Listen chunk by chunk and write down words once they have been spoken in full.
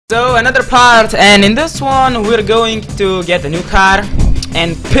So another part, and in this one we're going to get a new car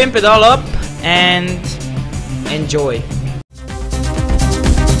and pimp it all up and enjoy.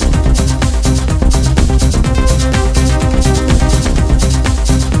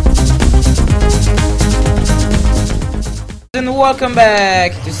 And welcome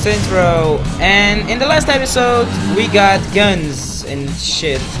back to Centro. And in the last episode we got guns and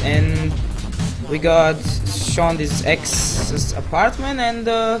shit, and we got shown this ex's apartment and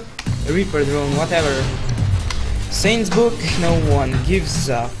the Reaper drone, whatever. Saints book, no one gives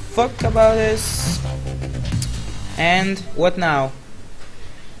a fuck about this. And what now?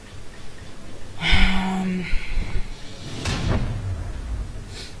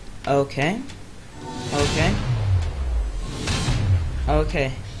 Okay. Okay.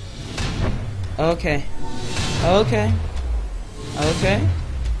 Okay. Okay. Okay. Okay.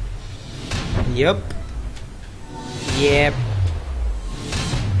 Yep. Yep.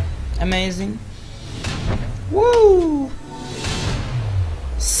 Amazing. Woo!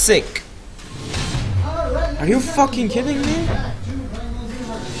 Sick. Are you fucking kidding me?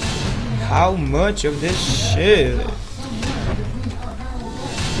 How much of this shit?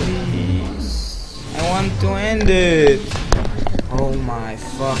 Please. I want to end it. Oh my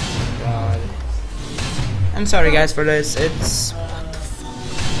fucking god. I'm sorry guys for this. It's... what the fuck?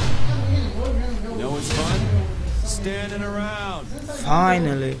 You know what's fun? Standing around.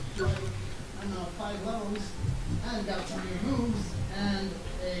 Finally. I know 5 levels and got some new moves and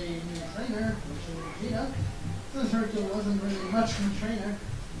a new trainer, which is Vegeta. Since Hercule wasn't really much of a trainer,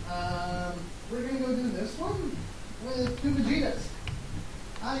 we're gonna go do this one with 2 Vegetas.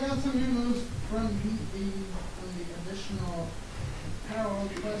 I got some new moves from the additional parallel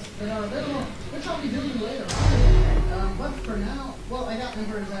quests that are available, which I'll be doing later on. But for now, well, I got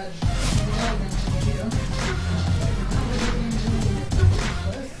Emperor's Edge. Vegeta.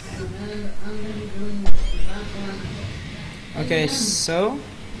 Okay, so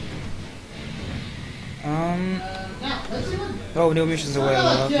oh, new missions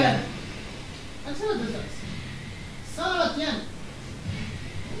available. Okay. Let's see what this is.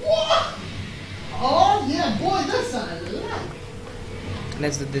 What? Oh yeah, boy, this side.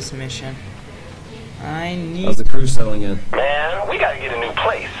 Let's do this mission. I need... How's the crew settling in? Man, we gotta get a new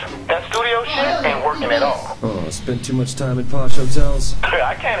place. That studio shit ain't working at all. Oh, spent too much time in posh hotels?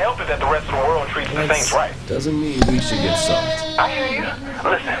 I can't help it that the rest of the world treats the Saints right. Doesn't mean we should get soft. I hear you.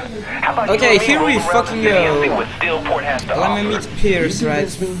 Listen, how about okay, you and me here we move around fucking the city and go. see what Steelport has to Let me offer? meet Pierce, You right?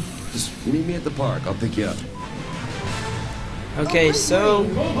 convince me? Just meet me at the park. I'll pick you up. Okay, so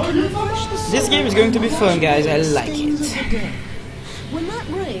this game is going to be fun, guys. I like it. When that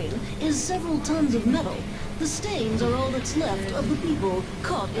rain is several tons of metal, the stains are all that's left of the people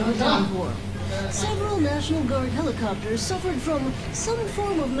caught in the downpour. Several National Guard helicopters suffered from some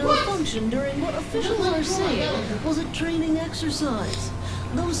form of malfunction during what officials are saying was a training exercise.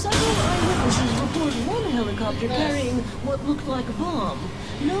 Though several eyewitnesses report one helicopter carrying what looked like a bomb,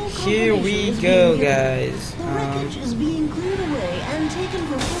 no Here we go, guys. The wreckage is being cleared away and taken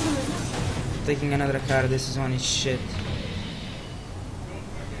for further... Taking another car. This is on its shit.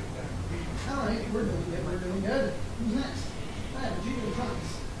 Alright, we're doing good. Who's next? I have Vegeta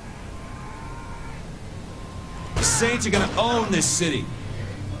Trunks. The Saints are gonna own this city.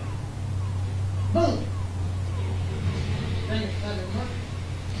 Boom!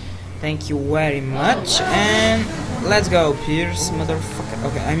 Thank you very much, and let's go, Pierce, motherfucker.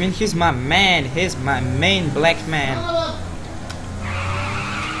 Okay, I mean he's my man. He's my main black man. Oh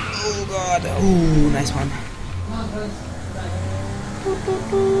god. Ooh, nice one.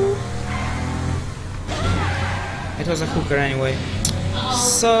 It was a hooker anyway.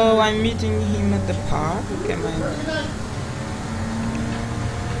 So I'm meeting him at the park. Am I...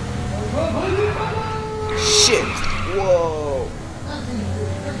 Shit! Whoa!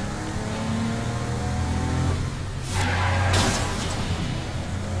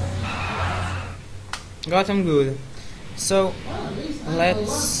 Got him good. So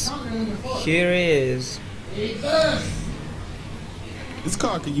let's... here he is. This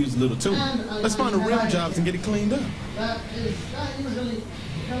car could use a little tuning. Let's find the rim jobs and get it cleaned up. That usually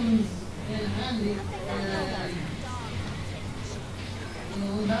comes in handy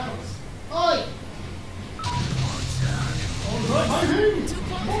in battles. Oi!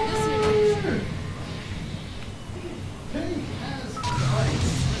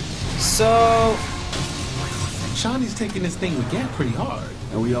 So Shawnee's taking this thing we get pretty hard.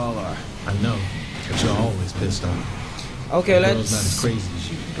 And we all are. I know, but you're always pissed on. okay, The girl's not as let's crazy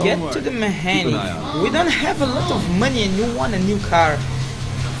as you. get to the mechanic. Keep an eye out. We don't have a lot of money and you want a new car.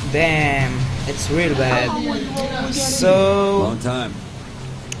 Damn, it's real bad. So Long time.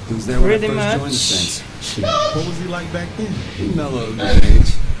 He was there when I Pretty first joined the much. Saints. Shit, what was he like back then? He mellowed with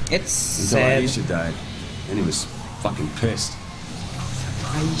age. It's Until sad. Aisha died. And he was fucking pissed.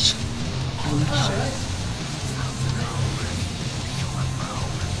 Aisha.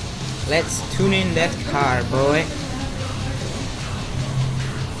 Let's tune in that car, boy.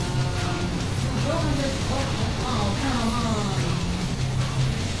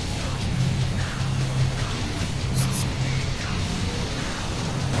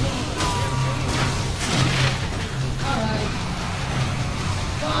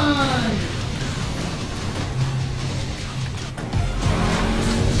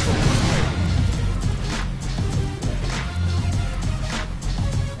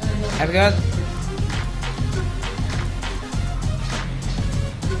 I've got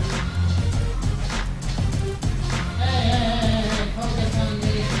Hey, focus on me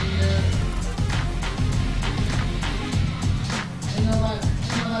here. Ain't nobody got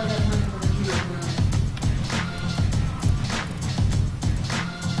time for the kids now.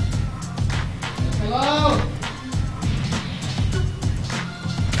 Hello?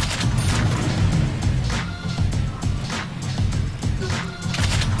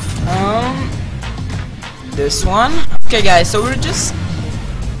 this one. Okay, guys, so we're just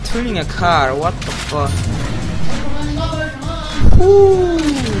tuning a car. What the fuck? Woo.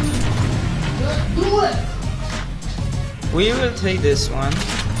 Do it! We will take this one.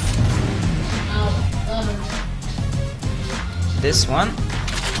 This one.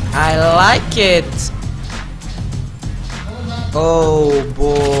 I like it. Oh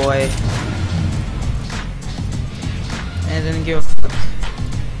boy. And then give a fuck.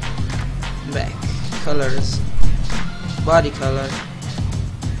 Back. Colors. Body color.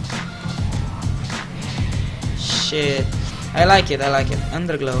 Shit. I like it, I like it.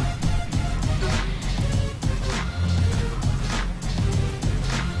 Underglow.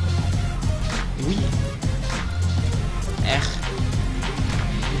 Oui. Echt.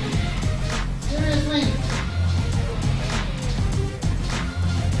 Seriously?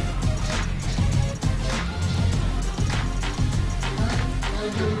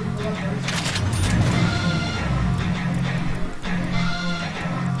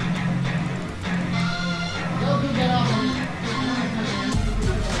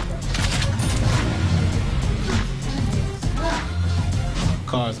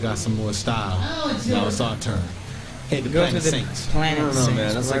 Cars got some more style. Now it's our turn. Head to Go to Planet the Saints. I planet don't know, man.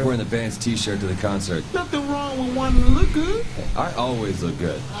 Saints, That's like where- wearing the band's t-shirt to the concert. Nothing wrong with wanting to look good. I always look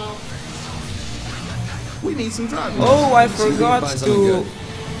good. We need some driving. Oh, I See if we can forgot find something to.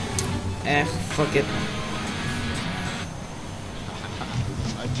 good. Fuck it.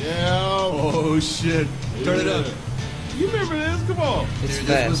 Yeah. Oh shit. Turn it up. You remember this? Come on. It's Dude,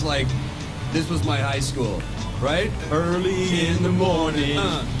 fast. this was my high school, right? Early in the morning,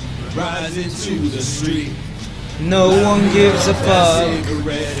 rising to the street. No one gives a fuck.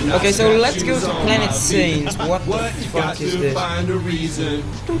 Cigarette and Okay, I so got let's go shoes to on Planet my feet. Saints. What the You fuck got is to this? find a reason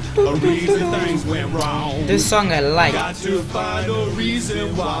things went wrong. This song I like. Got to find a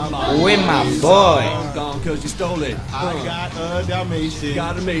reason why my With my money's boy. Gone because you stole it. I got a Dalmatian,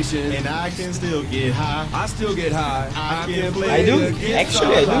 Got a Mason. and I can still get high. I still get high. I can play I do. the guitar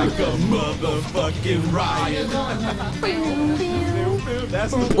Actually, I do. like a motherfucking riot.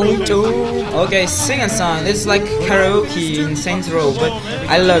 That's Okay, sing a song. This is like karaoke in Saints Row, but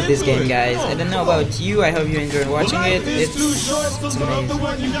I love this game, guys. I don't know about you. I hope you enjoyed watching it. It's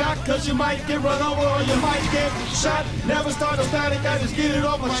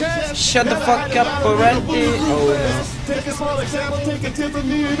amazing. Shut the fuck up already. Oh Take a small example, take a tip from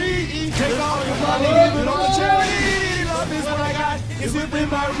me and me. Take all your money, give it on charity. Love is what I got, it's within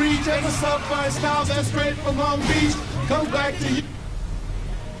my reach. As a sub-fine style that's straight from Long Beach. Comes back to you.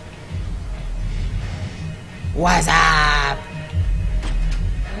 what's up?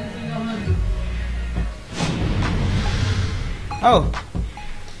 Oh,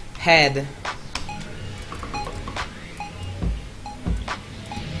 head.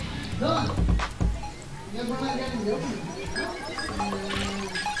 Done. You guys weren't getting the opening.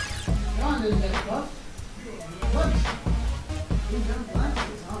 John didn't get stuff. What? You got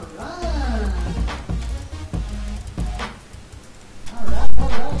blankets.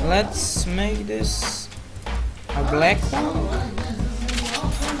 Alright. Let's make this a black one.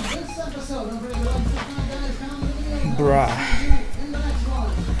 This episode, don't forget to like, subscribe, guys, comment the video. Bruh. In the next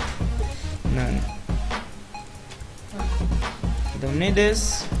one. No. Don't need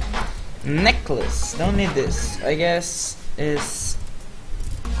this. Necklace. Don't need this. I guess is.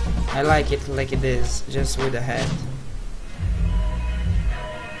 I like it like it is, just with a hat.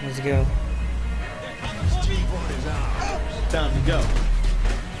 Let's go. Time to go.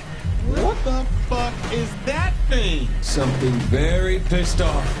 fuck is that thing? Something very pissed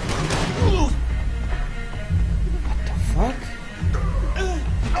off. Fuck?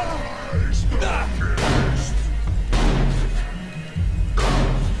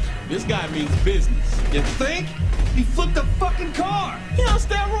 This guy means business. You think? He flipped a fucking car. He on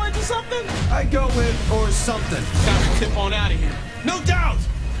steroids or something? I go with or something. Got to tip on out of here. No doubt.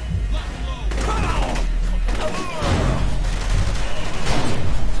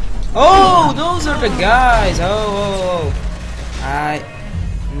 Oh, those are the guys. Oh. I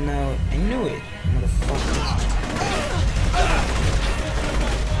knew it, motherfuckers.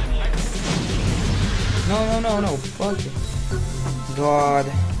 No. Fuck it. God.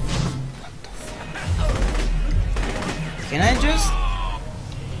 What the fuck? Can I just?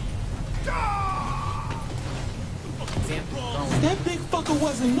 That big fucker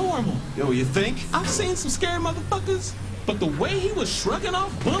wasn't normal. Yo, you think? I've seen some scary motherfuckers, but the way he was shrugging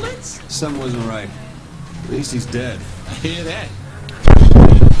off bullets? Something wasn't right. At least he's dead. I hear that.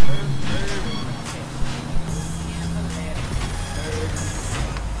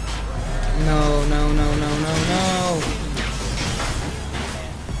 No.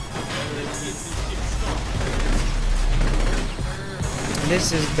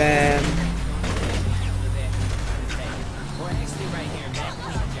 This is bad.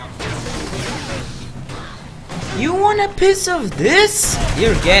 You want a piece of this?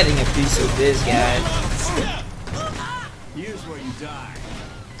 You're getting a piece of this, guys. Here's where you die.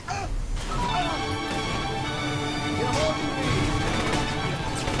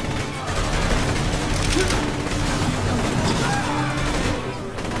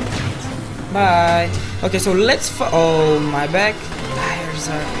 Bye. Okay, so let's oh, my back tires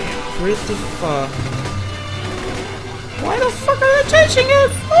are pretty fucked. Why the fuck are you chasing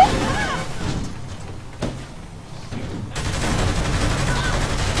it?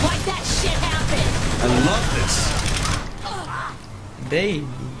 Like that shit happened! I love this. Baby.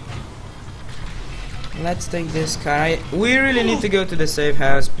 Let's take this car. We really need to go to the safe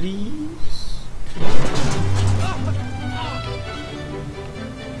house, please.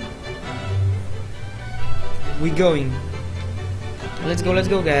 We going. Let's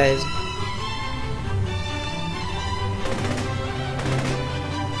go, guys.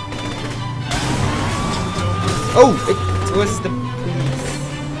 Oh, it was the police.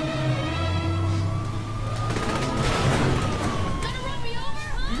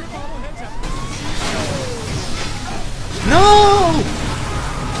 No!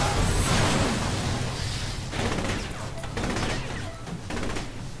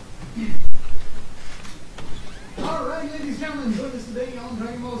 Alright, ladies and gentlemen, join us today on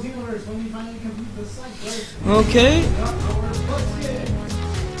Dragon Ball Xenoverse when we finally complete the cycle. Okay.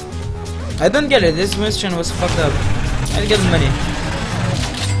 I don't get it. This mission was fucked up. I'll get money.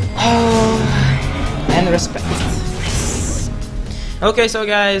 Oh, and respect. Okay, so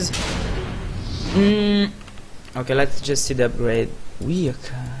guys. Okay, let's just see the upgrade.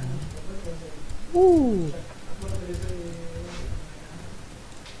 Vehicle. Ooh.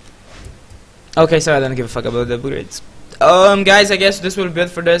 Okay, so I don't give a fuck about the upgrades. Guys, I guess this will be it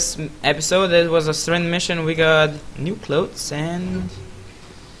for this episode. It was a strange mission. We got new clothes and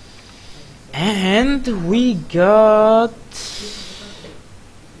we got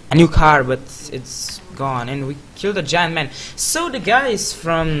a new car, but it's gone. And we killed a giant man. So the guys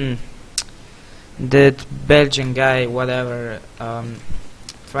from that Belgian guy, whatever,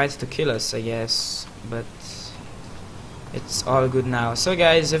 tried to kill us, I guess, but it's all good now. So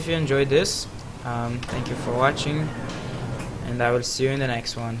guys, if you enjoyed this, thank you for watching, and I will see you in the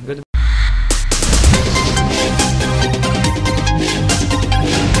next one. Goodbye.